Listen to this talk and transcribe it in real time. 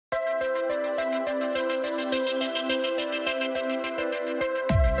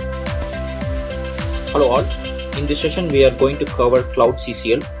Hello all. In this session, we are going to cover Cloud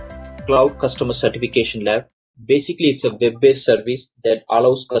CCL, Cloud Customer Certification Lab. Basically, it's a web-based service that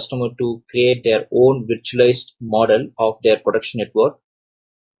allows customer to create their own virtualized model of their production network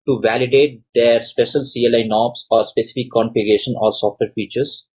to validate their special CLI knobs or specific configuration or software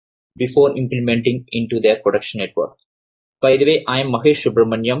features before implementing into their production network. By the way, I am Mahesh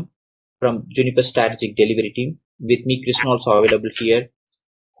Subramaniam from Juniper Strategic Delivery Team. With me, Krishna also available here,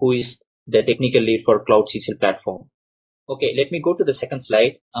 who is the technical lead for Cloud CCL platform. Okay, let me go to the second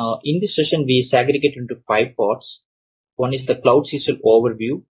slide. In this session, we segregate into 5 parts. One is the Cloud CCL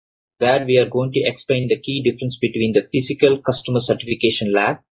overview, where we are going to explain the key difference between the physical customer certification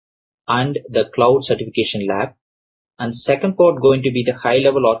lab and the cloud certification lab. And second part going to be the high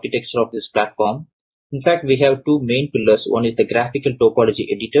level architecture of this platform. In fact, we have two main pillars. One is the graphical topology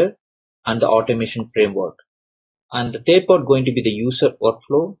editor and the automation framework. And the third part going to be the user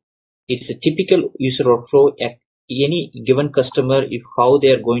workflow. It's a typical user workflow at any given customer, if how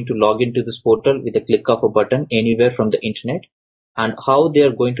they are going to log into this portal with a click of a button anywhere from the internet, and how they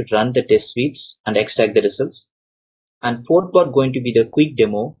are going to run the test suites and extract the results. And fourth part going to be the quick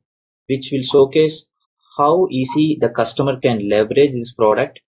demo, which will showcase how easy the customer can leverage this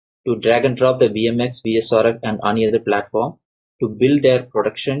product to drag and drop the VMX, VSRF and any other platform to build their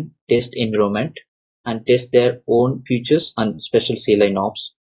production test environment and test their own features and special CLI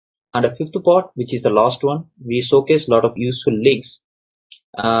knobs. And a fifth part, which is the last one, we showcase a lot of useful links,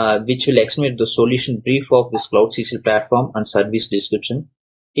 which will explain the solution brief of this Cloud CCL platform and service description.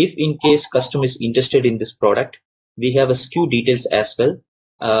 If in case customer is interested in this product, we have a few details as well.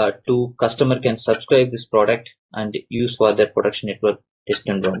 To customer can subscribe this product and use for their production network test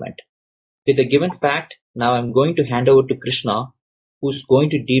environment. With the given fact, now I'm going to hand over to Krishna, who's going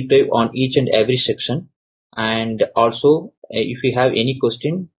to deep dive on each and every section. And also, if you have any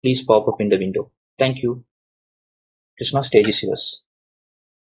question, please pop up in the window. Thank you. Krishna, stage is yours.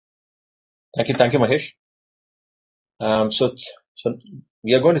 Thank you, Mahesh. So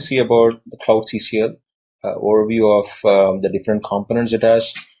we are going to see about the Cloud CCL, overview of the different components it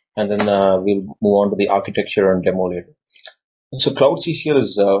has, and then we'll move on to the architecture and demo later. So Cloud CCL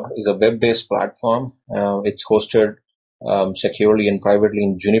is a web-based platform. It's hosted securely and privately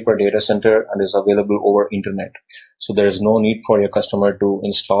in Juniper data center and is available over internet. So there is no need for your customer to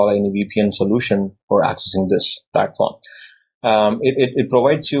install any VPN solution for accessing this platform. It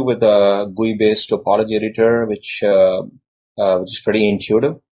provides you with a GUI-based topology editor, which is pretty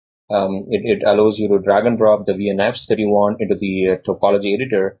intuitive. It allows you to drag and drop the VNFs that you want into the topology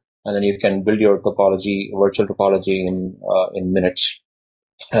editor, and then you can build your topology, virtual topology in minutes.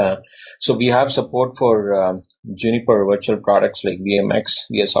 So we have support for Juniper virtual products like VMX,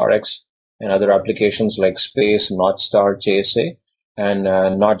 VSRX, and other applications like Space, Northstar, JSA. And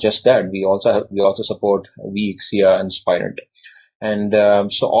not just that, we also support vXia and Spirent.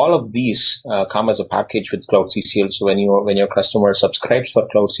 And so all of these come as a package with Cloud CCL. So when your customer subscribes for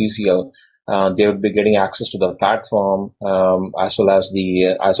Cloud CCL, they will be getting access to the platform as well as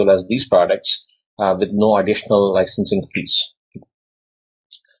these products with no additional licensing fees.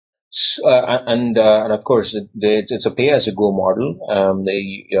 And of course, it's a pay-as-you-go model.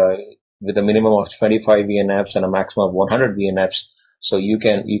 With a minimum of 25 VNFs and a maximum of 100 VNFs. So you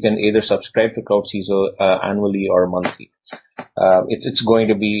can either subscribe to Cloud CCL annually or monthly. It's going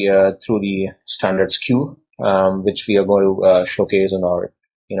to be through the standard SKU, which we are going to showcase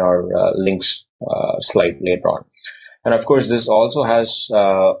in our links slide later on. And of course, this also has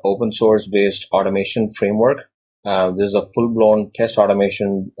open source based automation framework. This is a full-blown test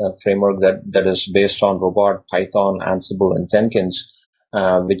automation framework that is based on Robot, Python, Ansible, and Jenkins,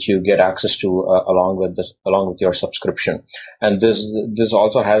 which you get access to along with your subscription. And this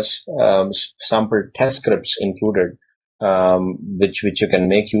also has sample test scripts included, which you can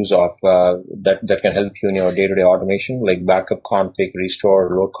make use of that can help you in your day-to-day automation, like backup config, restore,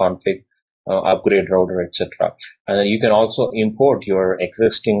 load config, upgrade router, etc. And then you can also import your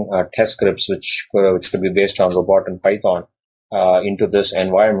existing test scripts, which could be based on Robot and Python, into this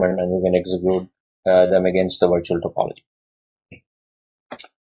environment, and you can execute them against the virtual topology.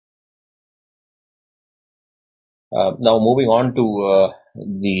 Now moving on to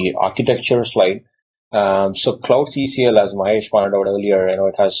the architecture slide. So Cloud CCL, as Mahesh pointed out earlier,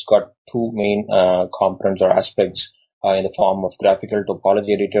 it has got two main components or aspects in the form of graphical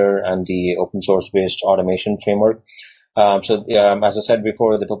topology editor and the open source based automation framework. As I said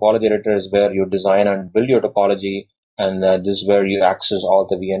before, the topology editor is where you design and build your topology, and this is where you access all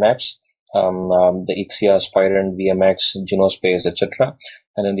the VNFs, the Ixia, Spirent, VMX, Genospace, etc.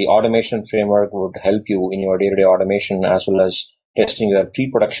 And then the automation framework would help you in your day-to-day automation as well as testing your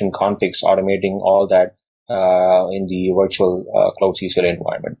pre-production configs, automating all that in the virtual Cloud CCL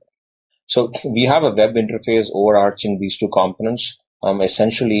environment. So we have a web interface overarching these two components.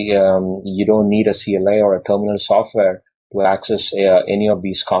 Essentially, you don't need a CLI or a terminal software to access any of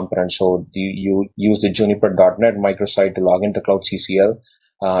these components. So you use the Juniper.net microsite to log into Cloud CCL,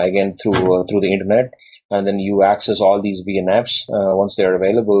 again through the internet, and then you access all these VNFs once they're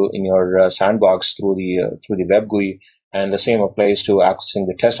available in your sandbox through the web GUI. And the same applies to accessing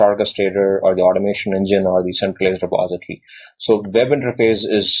the test orchestrator or the automation engine or the centralized repository. So the web interface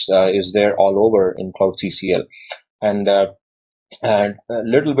is there all over in Cloud CCL. And a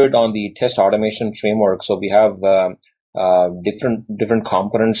little bit on the test automation framework. So we have different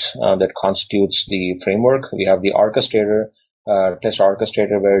components that constitutes the framework. We have the orchestrator, test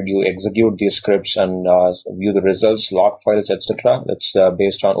orchestrator, where you execute these scripts and view the results, log files, etc. That's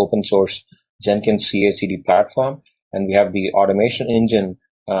based on open source Jenkins CI/CD platform. And we have the automation engine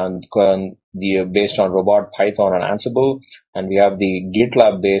based on Robot, Python, and Ansible. And we have the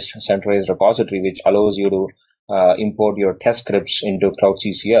GitLab-based centralized repository, which allows you to import your test scripts into Cloud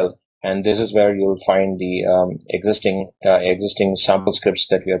CCL. And this is where you'll find the existing sample scripts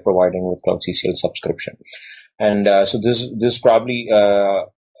that we are providing with Cloud CCL subscription. And so this probably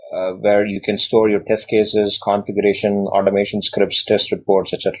where you can store your test cases, configuration, automation scripts, test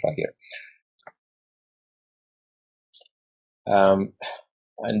reports, etc. here. And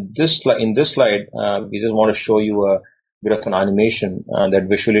in this slide, we just want to show you a bit of an animation that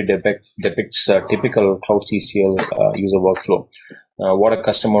visually depicts typical Cloud CCL user workflow. What a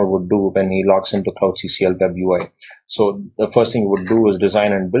customer would do when he logs into Cloud CCL Web UI. So the first thing he would do is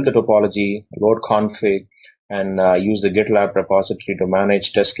design and build the topology, load config, and use the GitLab repository to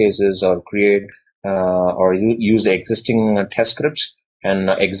manage test cases or create or use the existing test scripts and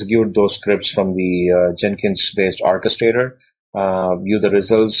execute those scripts from the Jenkins-based orchestrator. View the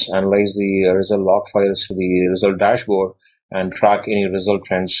results, analyze the result log files to the result dashboard, and track any result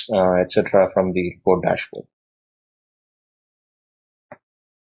trends, etc. from the report dashboard.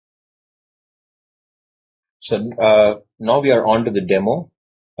 So now we are on to the demo.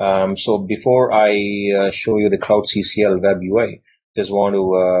 So before I show you the Cloud CCL Web UI, just want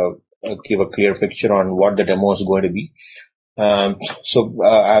to give a clear picture on what the demo is going to be. So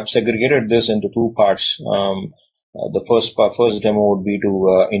I've segregated this into two parts. The first demo would be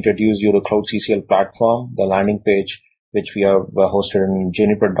to introduce you to Cloud CCL platform, the landing page, which we have hosted in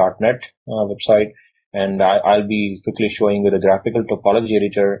Juniper.net website. And I'll be quickly showing you the graphical topology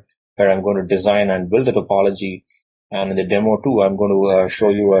editor, where I'm going to design and build the topology. And in the demo too, I'm going to show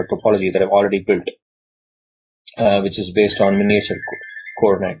you a topology that I've already built, which is based on miniature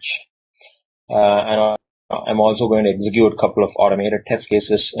CoreNet. And I'm also going to execute a couple of automated test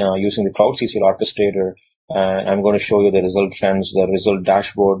cases using the Cloud CCL orchestrator. I'm going to show you the result trends, the result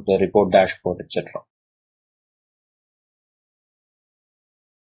dashboard, the report dashboard, etc.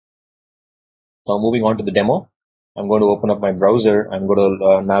 Now moving on to the demo, I'm going to open up my browser. I'm going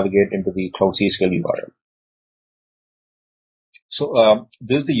to navigate into the Cloud CCL URL. So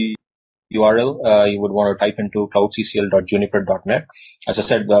this is the URL you would want to type into cloudccl.juniper.net. As I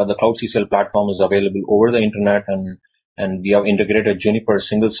said, the Cloud CCL platform is available over the internet, and we have integrated Juniper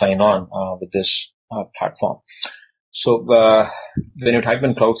single sign-on with this platform. So when you type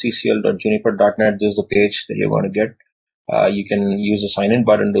in cloudccl.juniper.net, this is the page that you're going to get. You can use the sign-in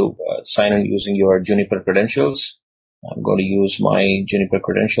button to sign in using your Juniper credentials. I'm going to use my Juniper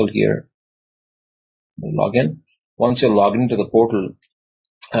credential here. Log in. Once you're logged into the portal,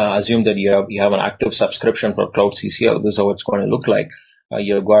 assume that you have an active subscription for Cloud CCL. This is how it's going to look like.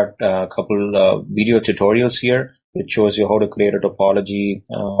 You've got a couple video tutorials here, which shows you how to create a topology,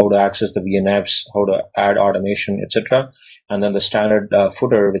 how to access the VNFs, how to add automation, etc. And then the standard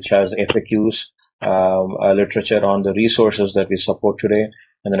footer, which has FAQs, literature on the resources that we support today,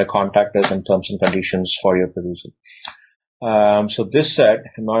 and then a contact us and terms and conditions for your perusal. So this said,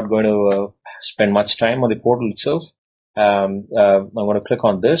 I'm not going to spend much time on the portal itself. I'm going to click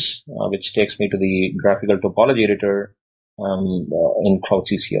on this, which takes me to the graphical topology editor in Cloud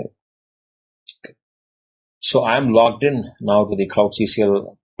CCL. Okay. So I'm logged in now to the Cloud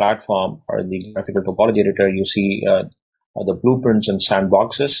CCL platform or the graphical topology editor. You see the blueprints and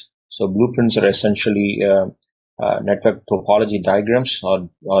sandboxes. So blueprints are essentially network topology diagrams or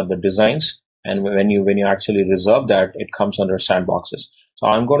the designs. And when you actually reserve that, it comes under sandboxes. So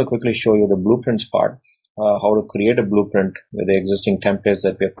I'm going to quickly show you the blueprints part, how to create a blueprint with the existing templates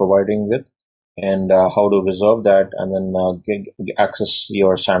that we're providing with, and how to reserve that, and then access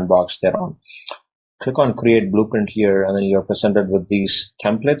your sandbox thereon. Click on create blueprint here, and then you're presented with these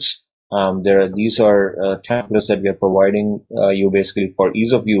templates. These are templates that we are providing you basically for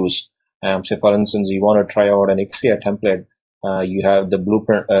ease of use. So for instance, you want to try out an Ixia template. You have the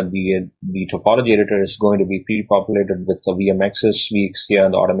blueprint, the topology editor is going to be pre-populated with the VMXs, vXia,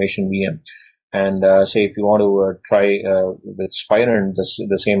 and the automation VM. And say if you want to try with Spirent,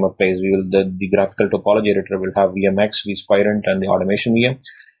 the same applies. The graphical topology editor will have VMX, vSpirent, and the automation VM.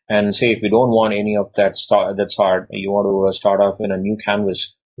 And say if you don't want any of that that's hard, you want to start off in a new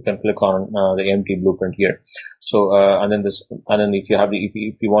canvas, you can click on the empty blueprint here. So and then if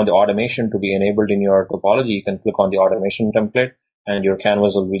you want the automation to be enabled in your topology, you can click on the automation template, and your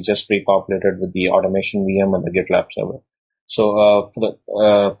canvas will be just pre-populated with the automation VM and the GitLab server. So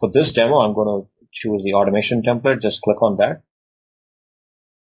for this demo, I'm going to choose the automation template. Just click on that.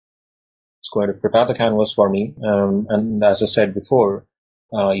 It's going to prepare the canvas for me. And as I said before,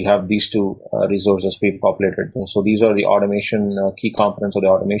 you have these two resources pre-populated. So these are the automation key components of the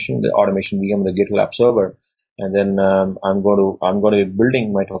automation VM, the GitLab server, and then I'm going to be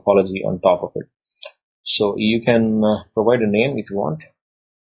building my topology on top of it. So you can provide a name if you want.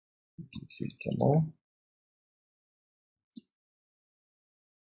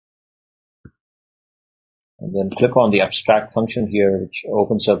 And then click on the abstract function here, which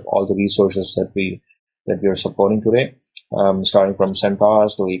opens up all the resources that we are supporting today, starting from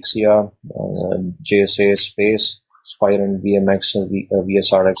CentOS to Ixia, JSA, Space, Spirent, VMX,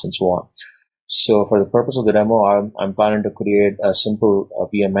 VSRX, and so on. So for the purpose of the demo, I'm planning to create a simple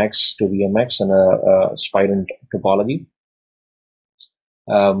VMX to VMX and a Spirent topology.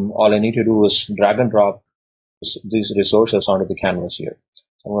 All I need to do is drag and drop these resources onto the canvas here.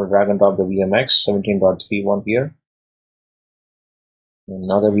 So I'm going to drag and drop the VMX 17.31 here.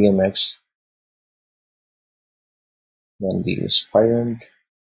 Another VMX. Then the Spirent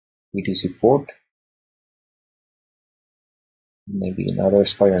etc port. Maybe another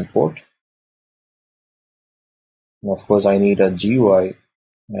Spirent port. And of course, I need a GUI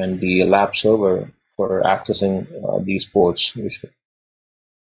and the lab server for accessing these ports. Okay.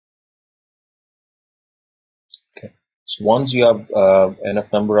 So once you have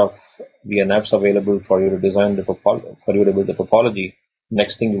enough number of VNFs available for you to design the topology, for you to build the topology,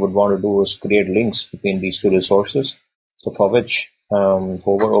 next thing you would want to do is create links between these two resources. So for which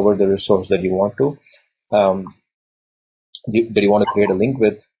hover over the resource that you want to create a link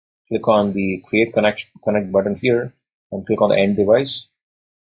with. Click on the Create Connect button here and click on the End Device.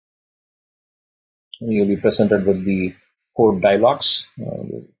 And you'll be presented with the port dialogs.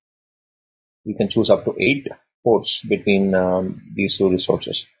 You can choose up to 8 ports between these two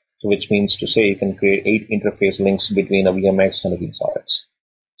resources. So which means to say you can create 8 interface links between a VMX and a VSRX.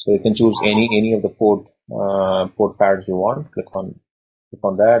 So you can choose any of the port pairs you want. Click on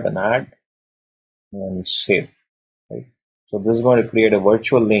that and add and save. Right. So this is going to create a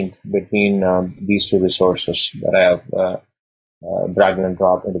virtual link between these two resources that I have dragged and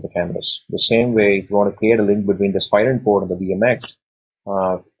dropped into the canvas. The same way, if you want to create a link between the Spirent port and the VMX,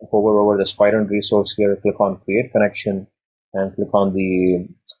 hover over the Spirent resource here, click on Create Connection, and click on the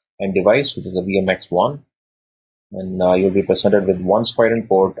End Device, which is the VMX1. And you'll be presented with one Spirent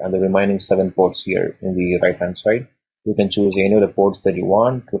port and the remaining 7 ports here in the right-hand side. You can choose any of the ports that you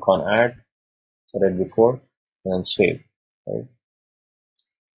want, click on Add, as I did before, and save. Right.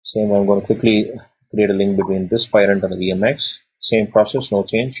 Same, I'm going to quickly create a link between this Spirent and the VMX. Same process, no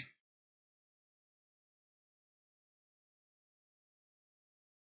change.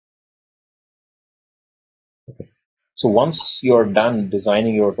 Okay. So once you're done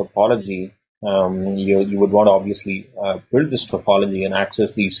designing your topology, you would want to obviously build this topology and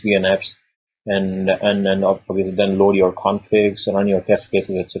access these VNFs, and obviously then load your configs, run your test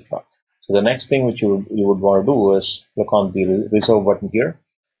cases, etc. So the next thing which you would want to do is click on the reserve button here.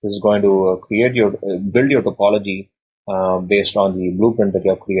 This is going to build your topology based on the blueprint that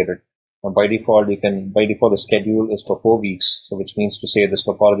you have created. By default, the schedule is for 4 weeks, so which means to say this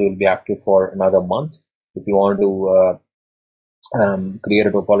topology will be active for another month. If you want to create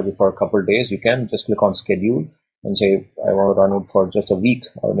a topology for a couple of days, you can just click on schedule and say I want to run it for just a week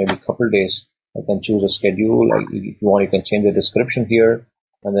or maybe a couple of days. I can choose a schedule. If you want, you can change the description here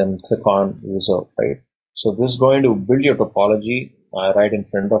and then click on reserve. Right. So this is going to build your topology right in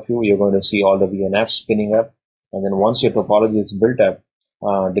front of you. You're going to see all the VNFs spinning up, and then once your topology is built up,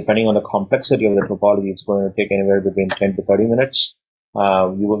 depending on the complexity of the topology, it's going to take anywhere between 10 to 30 minutes.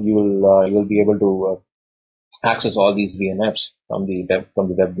 You'll be able to access all these VNFs from the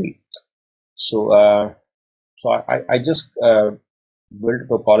web view. So I just built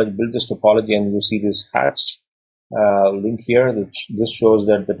this topology, and you see this hatched link here. This shows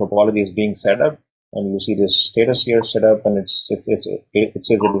that the topology is being set up. and you see this status here set up, and it says it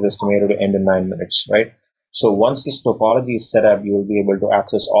is estimated to end in 9 minutes, right? So once this topology is set up, you will be able to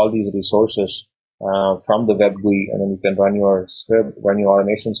access all these resources from the web GUI, and then you can run your script, run your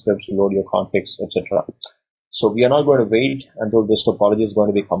automation scripts, load your configs, etc. So we are not going to wait until this topology is going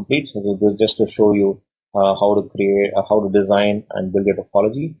to be complete. So this is just to show you how to create, how to design and build a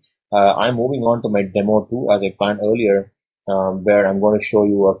topology. I'm moving on to my demo 2 as I planned earlier, where I'm going to show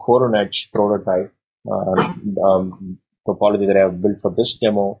you a CoreNetch prototype topology that I have built for this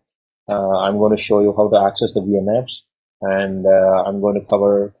demo. I'm going to show you how to access the VNFs, and I'm going to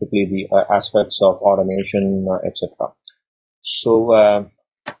cover quickly the aspects of automation, etc. So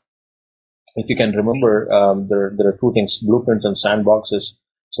if you can remember, there are two things: blueprints and sandboxes.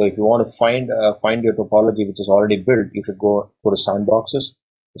 So if you want to find your topology which is already built, you should go to sandboxes.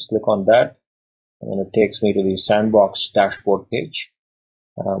 Just click on that, and it takes me to the sandbox dashboard page.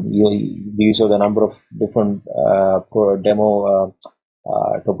 These are the number of different demo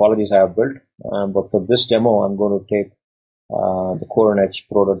topologies I have built. But for this demo, I'm going to take the CoreNetch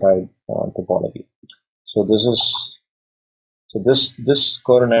prototype topology. So this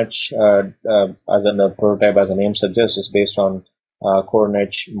CoreNetch as a prototype, as the name suggests, is based on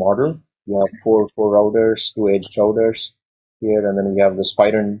CoreNetch model. You have four routers, 2 edge routers here, and then we have the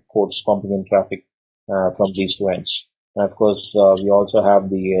Spirent ports pumping in traffic from these 2 ends. And of course, we also have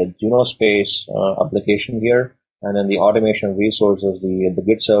the Juno Space application here, and then the automation resources, the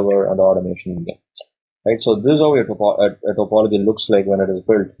Git server, and the automation engine. Right. So this is how a topology looks like when it is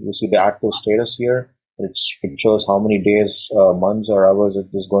built. You see the active status here. It shows how many days, months, or hours it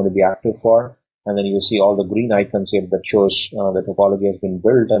is going to be active for. And then you see all the green icons here that shows the topology has been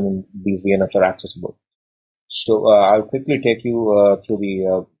built and these VNFs are accessible. So I'll quickly take you through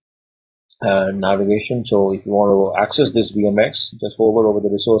the navigation. So if you want to access this VMX, just hover over the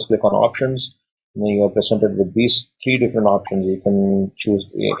resource, click on options, and then you are presented with these 3 different options. You can choose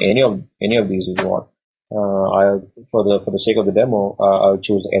any of these if you want. For the sake of the demo, I'll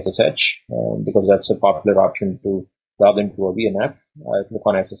choose SSH because that's a popular option to log into a VNF. I click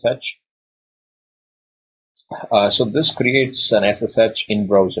on SSH. So this creates an SSH in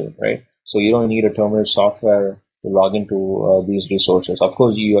browser, right? So you don't need a terminal software to log into these resources. Of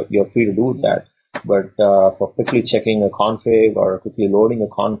course, you're free to do that, but for quickly checking a config or quickly loading a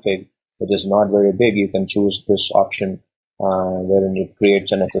config, which is not very big, you can choose this option. Wherein it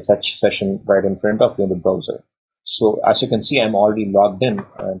creates an SSH session right in front of you in the browser. So as you can see, I'm already logged in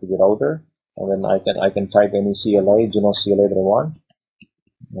to the router, and then I can type any CLI, Juno CLI that I want,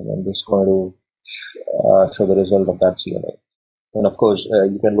 and I'm just going to show the result of that CLI. And of course,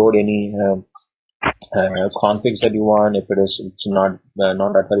 you can load any configs that you want. If it's not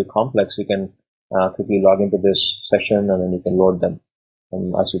that very complex, you can quickly log into this session, and then you can load them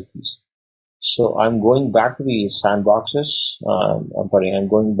as you please. So I'm going back to the sandboxes. I'm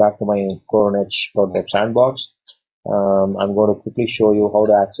going back to my CoreNetch prototype sandbox. I'm going to quickly show you how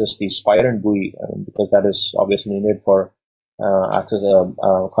to access the Spirent GUI because that is obviously needed for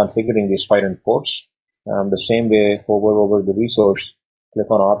configuring the Spirent ports. The same way, hover over the resource,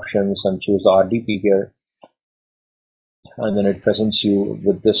 click on options, and choose the RDP here, and then it presents you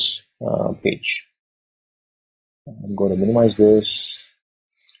with this page. I'm going to minimize this.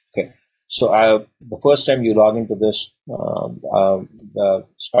 Okay. So the first time you log into this the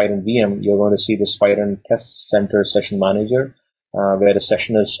Spirent VM, you're going to see the Spirent Test Center Session Manager, where the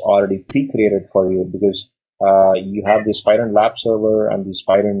session is already pre-created for you because you have the Spirent Lab Server and the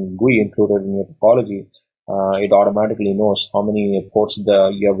Spirent GUI included in your topology. It automatically knows how many ports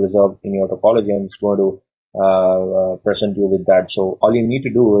you have reserved in your topology, and it's going to present you with that. So all you need to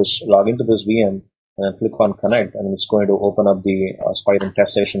do is log into this VM and click on connect, and it's going to open up the Spirent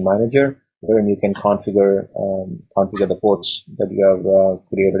Test Session Manager, wherein you can configure the ports that you have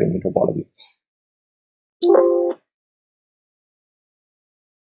created in your topology.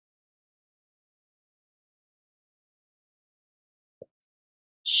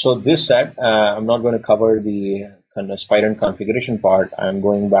 So this set, I'm not going to cover the kind of Spirent configuration part. I'm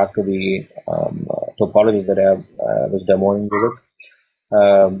going back to the topology that I was demoing with.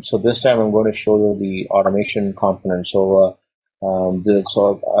 So this time I'm going to show you the automation component. So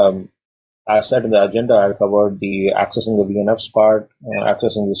as said in the agenda, I covered the accessing the VNFs part,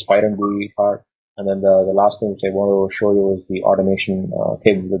 accessing the Spirent GUI part, and then the last thing which I want to show you is the automation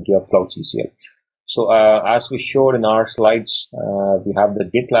capability of Cloud CCL. So as we showed in our slides, we have the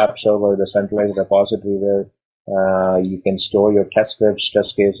GitLab server, the centralized repository where you can store your test scripts,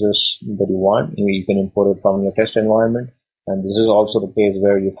 test cases that you want. You can import it from your test environment. And this is also the place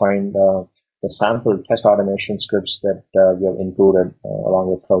where you find the sample test automation scripts that we have included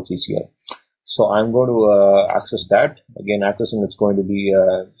along with Cloud CCL. So I'm going to access that. Again, accessing it's going to be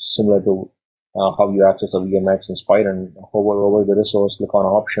similar to how you access a VMX in Spire, and hover over the resource, click on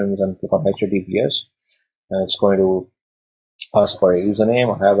options and click on HTTPS. And it's going to ask for a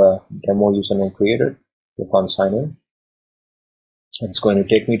username. I have a demo username created. Click on sign in. It's going to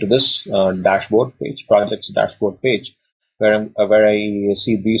take me to this dashboard page, projects dashboard page, where I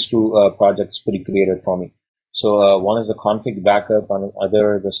see these two projects pre-created for me. So one is the config backup, and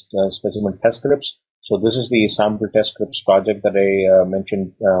other the specimen test scripts. So this is the sample test scripts project that I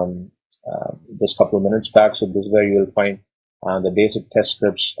mentioned just a couple of minutes back. So this is where you'll find the basic test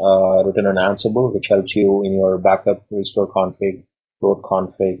scripts written in Ansible, which helps you in your backup, restore config, load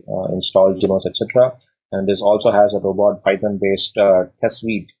config, install Junos, etc. And this also has a robot Python-based test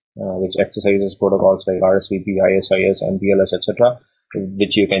suite, which exercises protocols like RSVP, ISIS, MPLS, etc.,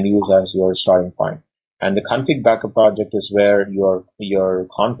 which you can use as your starting point. And the config backup project is where your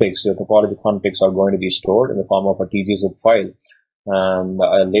configs, your topology configs, are going to be stored in the form of a tgzip file.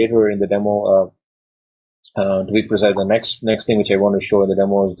 Later in the demo, to be precise, the next thing which I want to show in the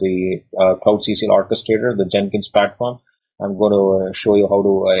demo is the Cloud CCL orchestrator, the Jenkins platform. I'm going to show you how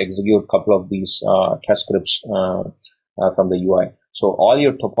to execute a couple of these test scripts from the UI. So all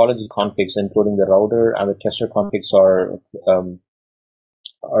your topology configs, including the router and the tester configs, are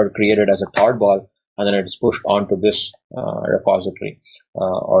created as a tarball, and then it is pushed onto this repository,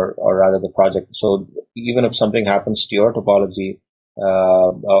 or rather the project. So even if something happens to your topology,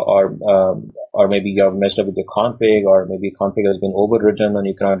 or maybe you have messed up with your config, or maybe config has been overwritten and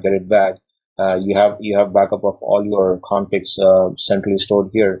you cannot get it back, you have backup of all your configs centrally stored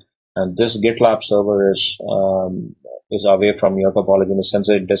here. And this GitLab server is away from your topology in the sense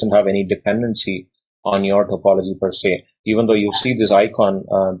that it doesn't have any dependency on your topology per se. Even though you see this icon,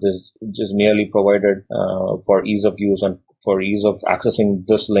 this is merely provided for ease of use and for ease of accessing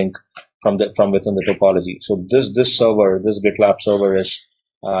this link from within the topology. So this server, this GitLab server is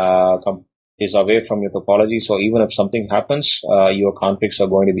away from your topology. So even if something happens, your configs are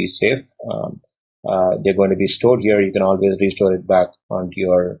going to be safe. They're going to be stored here. You can always restore it back onto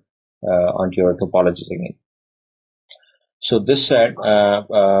your topologies again. So this said,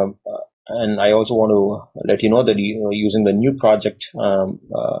 and I also want to let you know that using the new project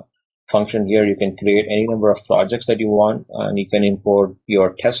function here, you can create any number of projects that you want, and you can import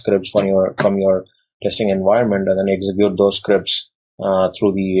your test scripts from your testing environment, and then execute those scripts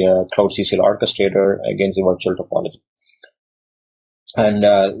through the Cloud CCL orchestrator against the virtual topology. And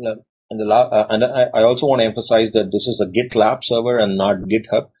I also want to emphasize that this is a GitLab server and not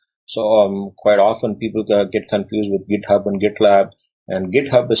GitHub. So quite often people get confused with GitHub and GitLab. And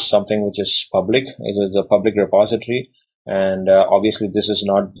GitHub is something which is public. It is a public repository, and obviously this is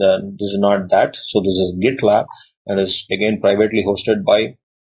not that. So this is GitLab, and is again privately hosted by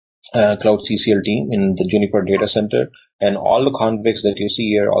Cloud CCL team in the Juniper data center. And all the configs that you see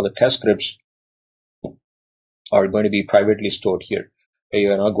here, all the test scripts, are going to be privately stored here.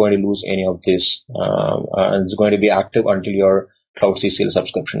 You are not going to lose any of this, and it's going to be active until your Cloud CCL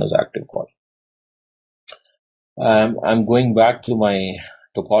subscription is active for you. I'm going back to my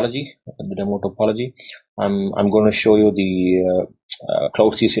topology, the demo topology. I'm going to show you the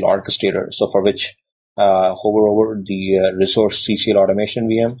Cloud CCL orchestrator. So for which hover over the resource CCL automation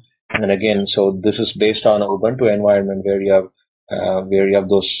VM, and then again, so this is based on Ubuntu environment where you have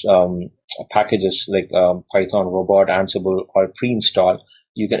those packages like Python, Robot, Ansible, or pre-installed.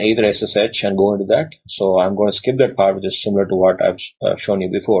 You can either SSH and go into that. So I'm going to skip that part, which is similar to what I've shown you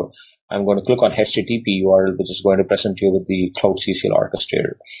before. I'm going to click on HTTP URL, which is going to present you with the Cloud CCL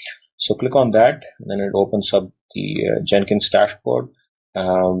orchestrator. So click on that, and then it opens up the Jenkins dashboard.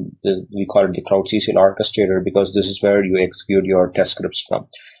 We call it the Cloud CCL orchestrator because this is where you execute your test scripts from.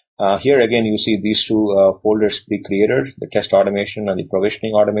 Here again, you see these two folders pre-created, the test automation and the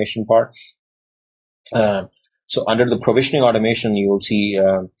provisioning automation part. So under the provisioning automation, you will see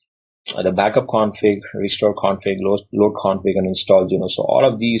the backup config, restore config, load config, and install Junos. So all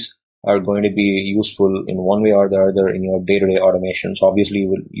of these are going to be useful in one way or the other in your day-to-day automation. So obviously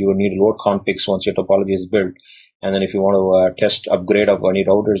you will need load configs once your topology is built. And then if you want to test upgrade of any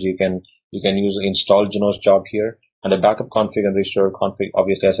routers, you can use the install Junos job here. And the backup config and restore config,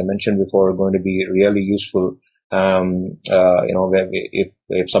 obviously, as I mentioned before, are going to be really useful.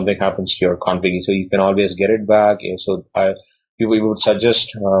 If something happens to your config, so you can always get it back. So we would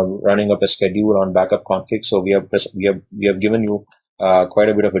suggest running up a schedule on backup config. So we have given you quite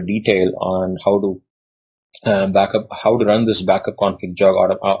a bit of a detail on how to run this backup config job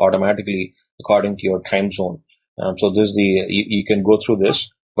automatically according to your time zone. So this you can go through this.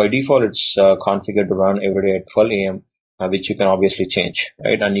 By default, it's configured to run every day at 12 a.m. which you can obviously change,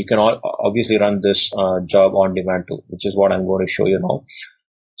 right? And you can obviously run this job on demand too, which is what I'm going to show you now.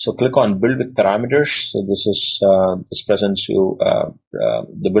 So click on build with parameters. So this presents you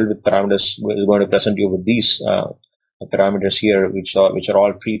the build with parameters is going to present you with these parameters here, which are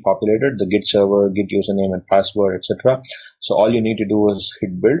all pre-populated, the Git server, Git username and password, etc. So all you need to do is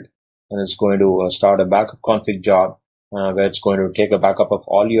hit build, and it's going to start a backup config job where it's going to take a backup of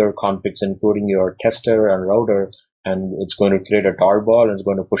all your configs, including your tester and router, and it's going to create a tarball and it's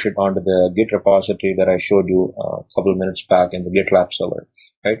going to push it onto the Git repository that I showed you a couple of minutes back in the GitLab server,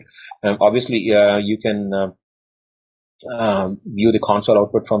 right? Obviously, you can view the console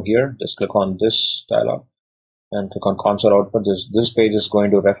output from here. Just click on this dialog and click on console output. This page is going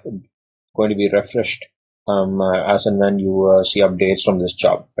to be refreshed as and when you see updates from this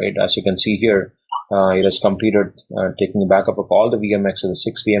job, right? As you can see here, it has completed taking a backup of all the VMXs, the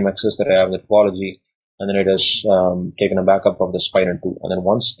 6 VMXs that I have in the topology, and then it has taken a backup of the Spider too. And then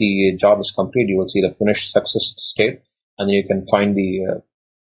once the job is complete, you will see the finished success state, and then you can find the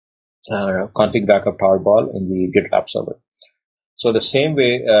config backup tarball in the GitLab server. So the same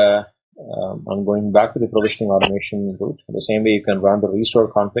way, I'm going back to the provisioning automation route. The same way you can run the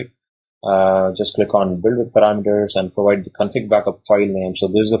restore config. Just click on build with parameters and provide the config backup file name. So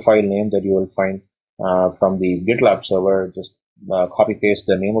this is the file name that you will find from the GitLab server. Just copy paste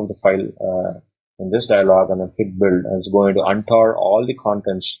the name of the file in this dialog and then hit build, and it's going to untar all the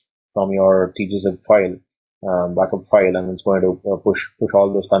contents from your tgzip file, backup file, and it's going to push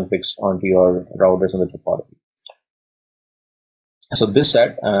all those configs onto your routers in the topology. So this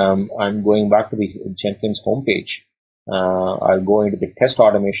said, I'm going back to the Jenkins homepage. I'll go into the test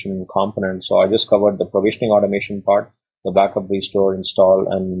automation component. So I just covered the provisioning automation part, the backup, restore, install,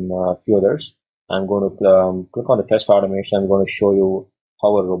 and a few others. I'm going to click on the test automation. I'm going to show you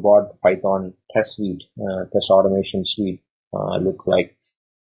how a robot Python test suite, test automation suite look like.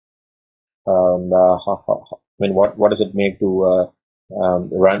 What does it make to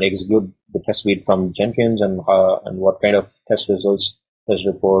execute the test suite from Jenkins, and what kind of test results, test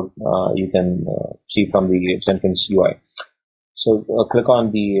report you can see from the Jenkins UI. So click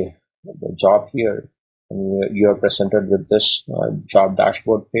on the job here, and you are presented with this job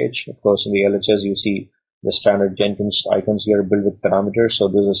dashboard page. Of course, in the LHS, you see the standard Jenkins icons here, build with parameters. So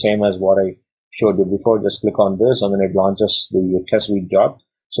this is the same as what I showed you before. Just click on this, and then it launches the test suite job.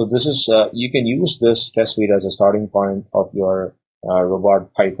 So this is you can use this test suite as a starting point of your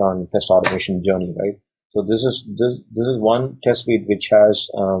robot Python test automation journey, right? So this is one test suite which has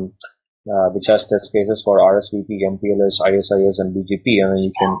test cases for RSVP, MPLS, ISIS, and BGP, and then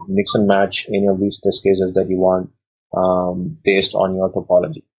you can mix and match any of these test cases that you want based on your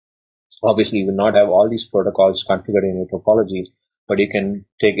topology. Obviously, you will not have all these protocols configured in your topology, but you can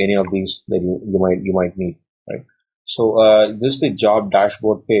take any of these that you might need, right? So this is the job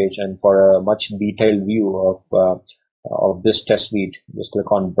dashboard page, and for a much detailed view of this test suite, just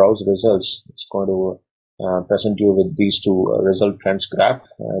click on browse results. It's going to present you with these two result trends graph.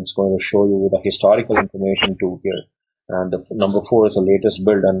 It's going to show you the historical information too here. And the number 4 is the latest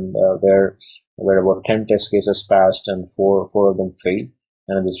build, and where about 10 test cases passed and four of them failed.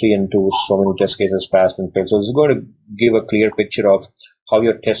 And the 3 and 2, so many test cases passed and failed. So it's going to give a clear picture of how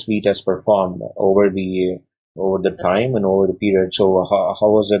your test suite has performed over the time and over the period. So how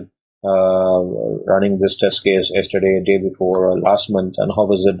was it running this test case yesterday, day before, or last month, and how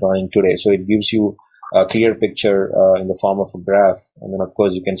was it running today? So it gives you a clear picture in the form of a graph, and then of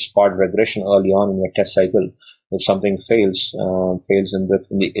course you can spot regression early on in your test cycle. If something fails in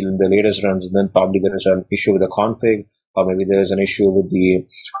the latest runs, then probably there is an issue with the config, or maybe there is an issue with the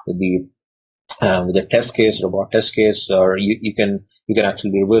test case, robot test case, or you can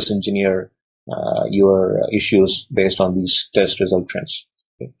actually reverse engineer your issues based on these test result trends.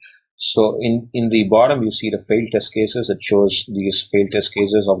 Okay. So in the bottom, you see the failed test cases. It shows these failed test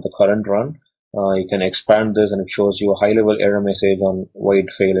cases of the current run. You can expand this, and it shows you a high-level error message on why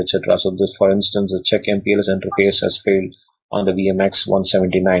it failed, etc. So this, for instance, the check MPLS interface has failed on the VMX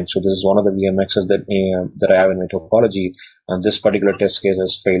 179. So this is one of the VMXs that I have in my topology, and this particular test case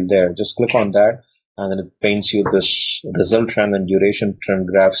has failed there. Just click on that, and then it paints you this result trend and duration trend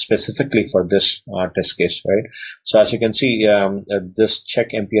graph specifically for this test case, right? So as you can see, this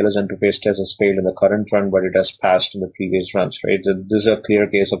check MPLS interface test has failed in the current run, but it has passed in the previous runs, right? So this is a clear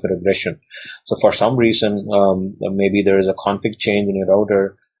case of a regression. So for some reason, maybe there is a config change in your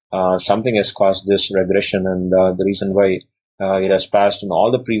router, something has caused this regression, and the reason why it has passed in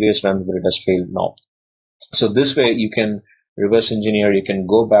all the previous runs, but it has failed now. So this way you can reverse engineer, you can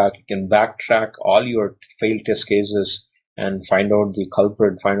go back, you can backtrack all your failed test cases, and find out the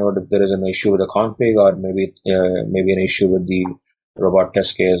culprit, find out if there is an issue with the config, or maybe an issue with the robot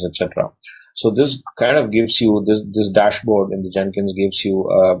test case, etc. So this kind of gives you this dashboard in the Jenkins gives you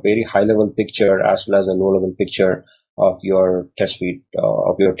a very high level picture as well as a low level picture of your test suite,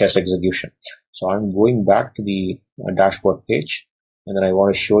 of your test execution. So I'm going back to the dashboard page, and then I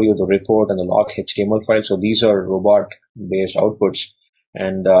want to show you the report and the log HTML file. So these are robot based outputs,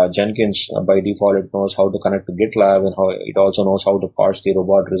 and Jenkins by default it knows how to connect to GitLab, and how it also knows how to parse the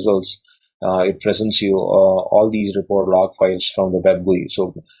robot results. It presents you all these report log files from the web GUI.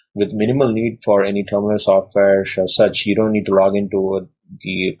 So with minimal need for any terminal software such, you don't need to log into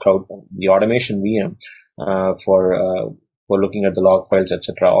the automation VM for looking at the log files,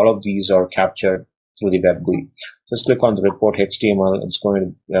 etc. All of these are captured through the web GUI. Just click on the report HTML. It's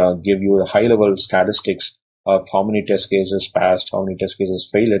going to give you the high level statistics of how many test cases passed, how many test cases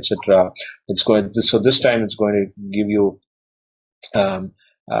failed, etc. So this time it's going to give you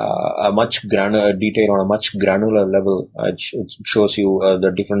a much granular detail on a much granular level. It shows you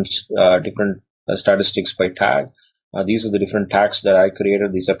the different statistics by tag. These are the different tags that I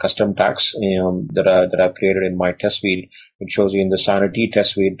created. These are custom tags that I've created in my test suite. It shows you in the sanity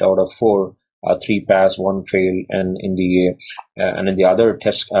test suite out of 4, 3 pass, 1 fail, and in the other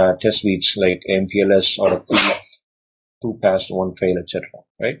test suites like MPLS out of 2 pass, 1 fail, etc.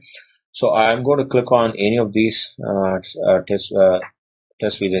 Right. So I'm going to click on any of these test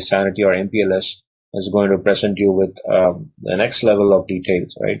suites, sanity or MPLS, is going to present you with the next level of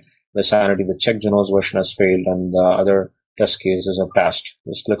details. Right. The sanity, the check Junos version has failed, and the other test cases have passed.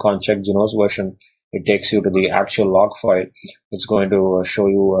 Just click on check Junos version. It takes you to the actual log file. It's going to show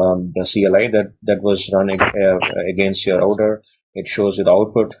you the CLI that was running against your router. It shows you the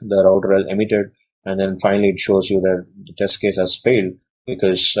output the router has emitted, and then finally it shows you that the test case has failed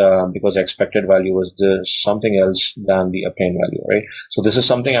because the expected value was something else than the obtained value, right? So this is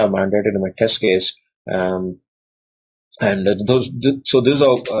something I've mandated in my test case. And so this is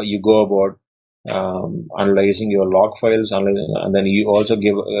how you go about analyzing your log files, and then you also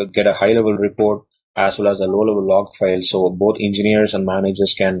get a high level report as well as a low level log file, so both engineers and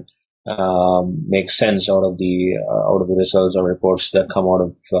managers can make sense out of the results or reports that come out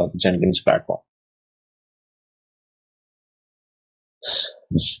of the Jenkins platform.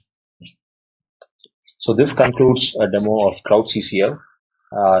 So this concludes a demo of Cloud CCL.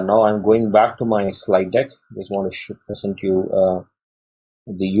 Now I'm going back to my slide deck. Just want to present you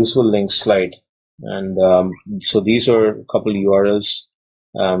the useful links slide. And so these are a couple URLs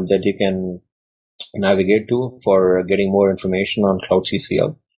that you can navigate to for getting more information on Cloud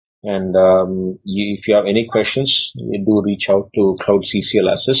CCL. And if you have any questions, you do reach out to Cloud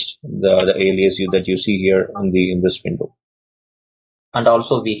CCL Assist, the alias that you see here in this window. And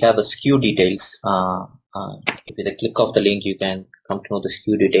also we have a SKU details. With a click of the link, you can come to know the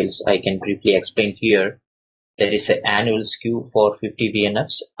SKU details. I can briefly explain here. There is an annual SKU for 50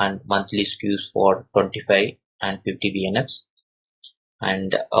 VNFs and monthly SKUs for 25 and 50 VNFs.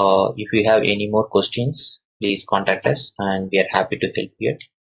 And if you have any more questions, please contact us, and we are happy to help you.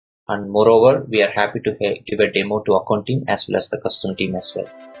 And moreover, we are happy to give a demo to account team as well as the custom team as well.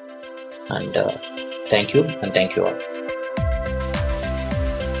 And thank you all.